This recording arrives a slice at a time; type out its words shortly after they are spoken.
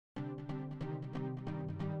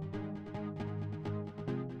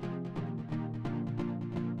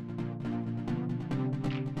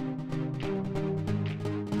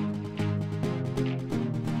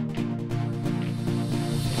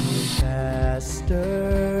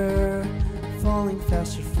under, falling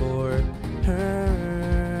faster for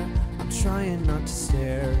her. I'm trying not to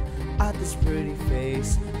stare at this pretty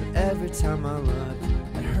face, but every time I look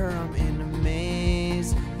at her I'm in a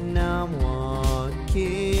maze. And now I'm walking,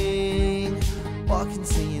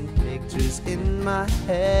 seeing pictures in my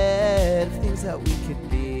head of things that we could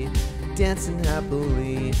be, dancing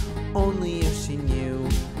happily. Only if she knew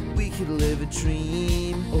we could live a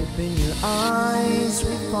dream. Open your eyes,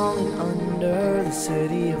 we're falling under the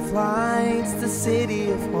city of lights, the city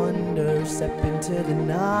of wonder. Step into the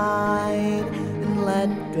night and let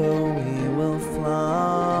go, we will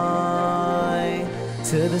fly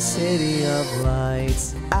to the city of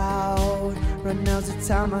lights. Out, right now's the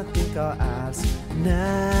time, I think I'll ask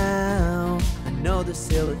now. I know there's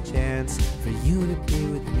still a chance for you to be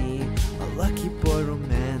with me, a lucky boy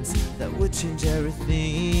romance that would change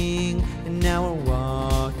everything. And now we're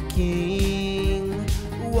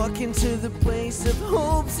walking to the place of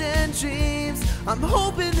hopes and dreams. I'm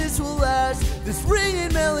hoping this will last, this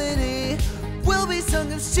ringing melody will be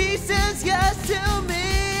sung if she says yes to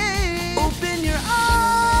me. Open your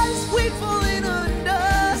eyes, we're falling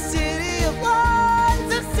under, city of lights,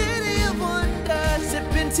 the city of wonder.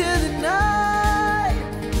 Step into the night,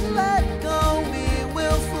 let go, we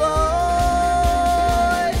will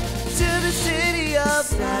fly to the city of lights.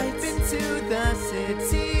 Step into the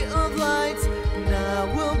city of lights, and I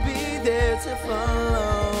will be there to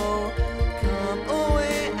follow. Come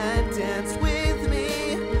away and dance with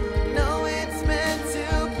me, know it's meant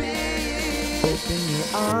to be. Open your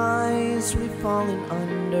eyes, we're falling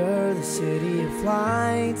under the city of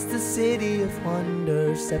lights, the city of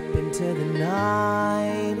wonder. Step into the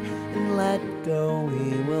night and let go,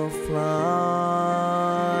 we will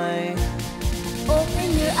fly.